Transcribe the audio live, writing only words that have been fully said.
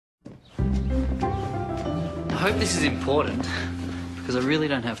hope this is important, because I really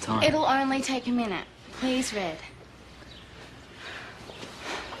don't have time. It'll only take a minute. Please, Red.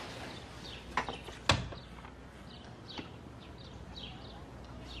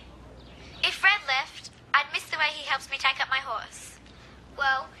 If Red left, I'd miss the way he helps me take up my horse.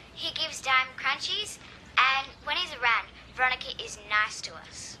 Well, he gives Dime crunchies, and when he's around, Veronica is nice to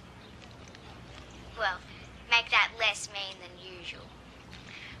us. Well, make that less mean than usual.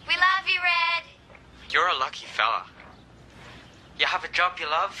 We love you, Red. You're a lucky fella. You have a job you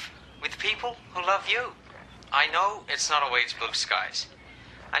love, with people who love you. I know it's not always blue skies,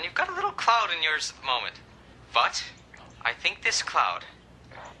 and you've got a little cloud in yours at the moment. But I think this cloud,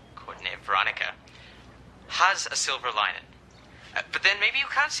 coordinate Veronica, has a silver lining. But then maybe you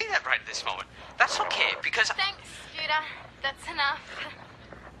can't see that right at this moment. That's okay, because... Thanks, Scooter. That's enough.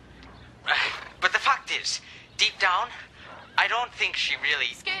 But the fact is, deep down, I don't think she really...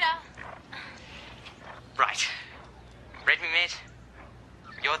 Scooter. Right. Read me, mate?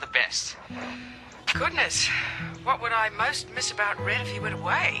 You're the best. Goodness, what would I most miss about Red if he went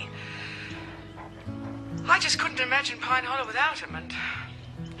away? I just couldn't imagine Pine Hollow without him, and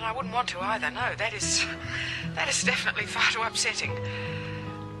I wouldn't want to either. No, that is definitely far too upsetting.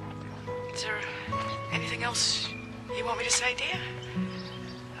 Is there anything else you want me to say, dear?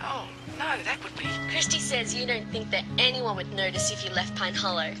 Oh, no, that would be... Christy says you don't think that anyone would notice if you left Pine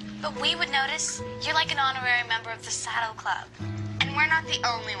Hollow. But we would notice. You're like an honorary member of the Saddle Club. And we're not the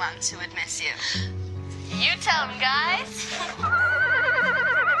only ones who would miss you. You tell them, guys.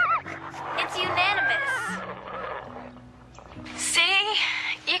 It's unanimous. See?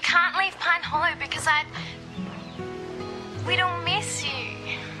 You can't leave Pine Hollow because we don't miss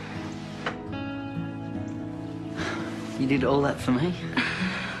you. You did all that for me?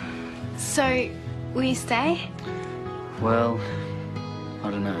 So, will you stay? Well, I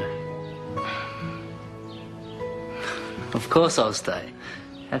don't know. Of course I'll stay.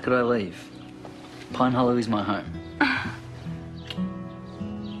 How could I leave? Pine Hollow is my home.